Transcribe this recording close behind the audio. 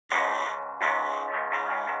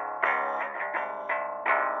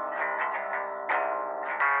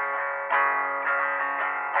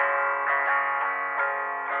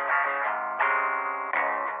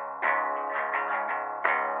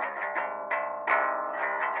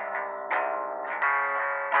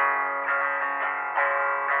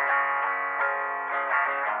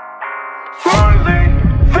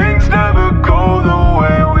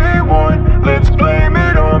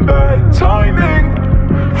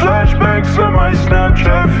my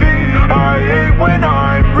Snapchat feed. I hate when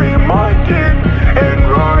I'm reminded. And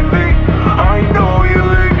rightly, I know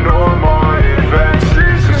you'll ignore my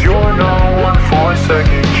advances, cause you're not one for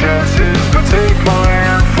second chances. But take my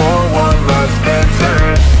hand for one last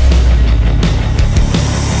dance.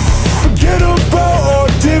 Forget about our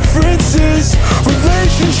differences.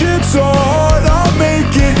 Relationships are hard, I'll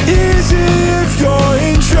make it easy if you're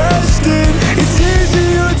interested. It's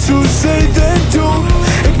easier to say than do.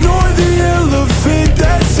 Ignore the elephant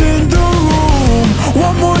that's in the room.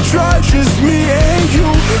 One more try, just me and you.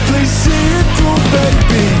 Please see it through,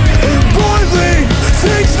 baby. And boiling,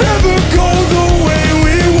 things never go the way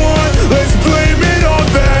we want. Let's blame it on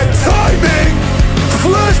bad timing.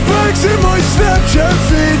 Flashbacks in my Snapchat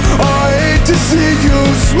feed. I hate to see you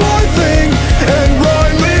smiling. And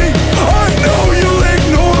rightly, I know you'll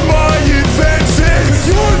ignore my advances, cause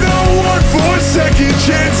you're no one for second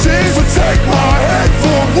chances. But take my hand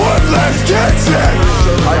for one last chance at.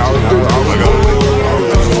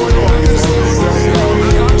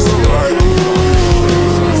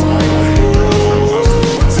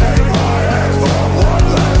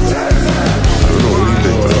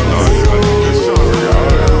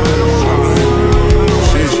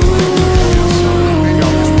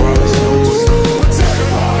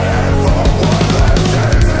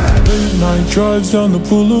 Drives down the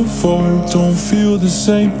boulevard, don't feel the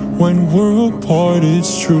same when we're apart.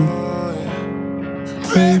 It's true,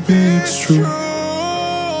 baby, it's true.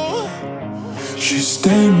 She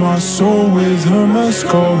stained my soul with her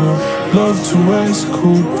mascara. Love to ask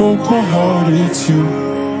who broke my heart. It's you,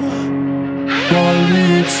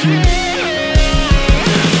 Riley, it's you.